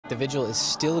The vigil is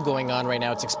still going on right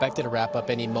now. It's expected to wrap up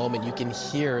any moment. You can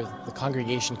hear the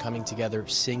congregation coming together,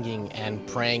 singing and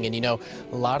praying. And you know,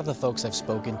 a lot of the folks I've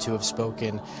spoken to have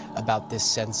spoken about this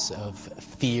sense of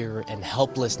fear and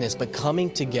helplessness, but coming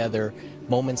together,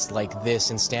 moments like this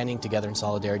and standing together in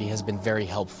solidarity has been very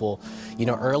helpful. You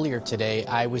know, earlier today,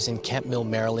 I was in Kent Mill,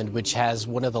 Maryland, which has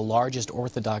one of the largest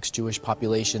Orthodox Jewish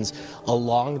populations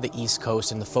along the East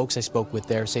Coast, and the folks I spoke with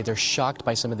there say they're shocked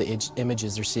by some of the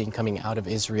images they're seeing coming out of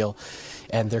Israel,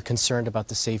 and they're concerned about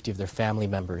the safety of their family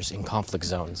members in conflict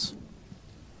zones.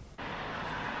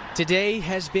 Today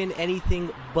has been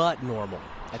anything but normal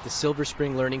at the Silver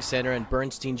Spring Learning Center and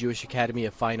Bernstein Jewish Academy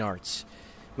of Fine Arts.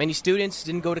 Many students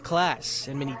didn't go to class,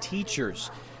 and many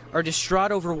teachers are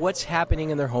distraught over what's happening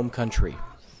in their home country.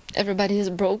 Everybody is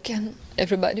broken.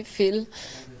 Everybody feel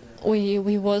we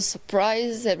was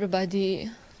surprised. Everybody's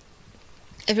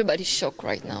shocked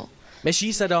right now. Meshi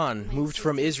Sadan moved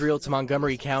from Israel to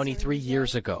Montgomery County 3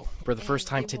 years ago. For the first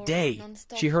time today,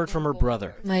 she heard from her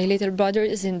brother. My little brother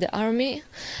is in the army.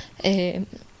 I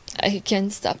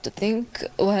can't stop to think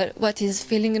what he's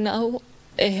feeling now.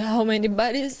 How many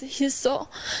bodies he saw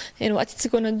and what it's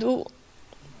gonna do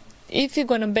if he's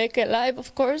gonna back alive,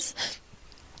 of course,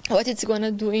 what it's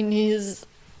gonna do in his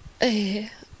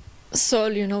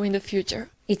soul, you know, in the future.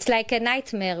 It's like a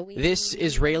nightmare. This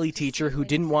Israeli teacher who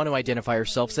didn't want to identify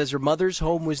herself says her mother's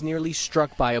home was nearly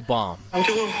struck by a bomb.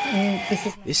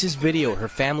 This is video her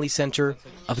family sent her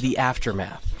of the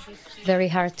aftermath. Very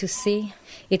hard to see.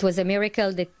 It was a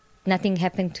miracle that nothing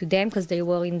happened to them because they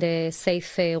were in the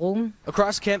safe room.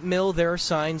 Across Kent Mill, there are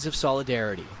signs of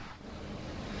solidarity.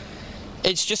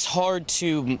 It's just hard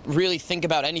to really think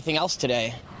about anything else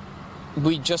today.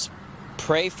 We just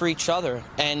pray for each other,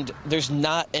 and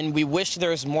we wish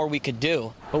there was more we could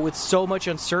do. But with so much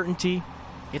uncertainty,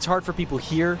 it's hard for people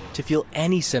here to feel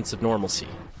any sense of normalcy.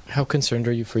 How concerned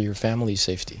are you for your family's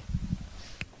safety?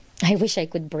 I wish I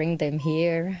could bring them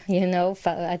here, you know,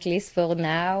 at least for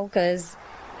now, because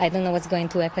I don't know what's going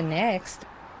to happen next.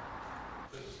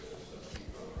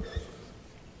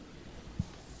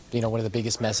 You know, one of the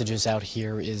biggest messages out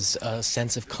here is a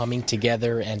sense of coming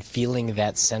together and feeling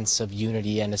that sense of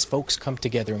unity. And as folks come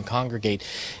together and congregate,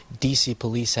 D.C.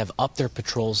 police have upped their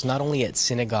patrols not only at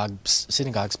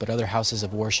synagogues, but other houses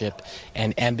of worship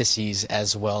and embassies,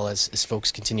 as well as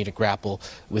folks continue to grapple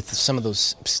with some of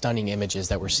those stunning images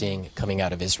that we're seeing coming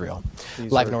out of Israel.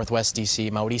 Live in Northwest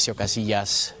D.C., Mauricio,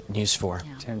 Casillas, News 4.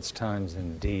 Yeah. Tense times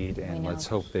indeed, and let's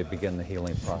hope they begin the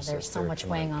healing process. There's so much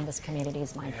weighing on this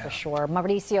community's mind for sure.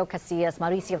 Mauricio Casillas,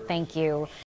 Mauricio, thank you.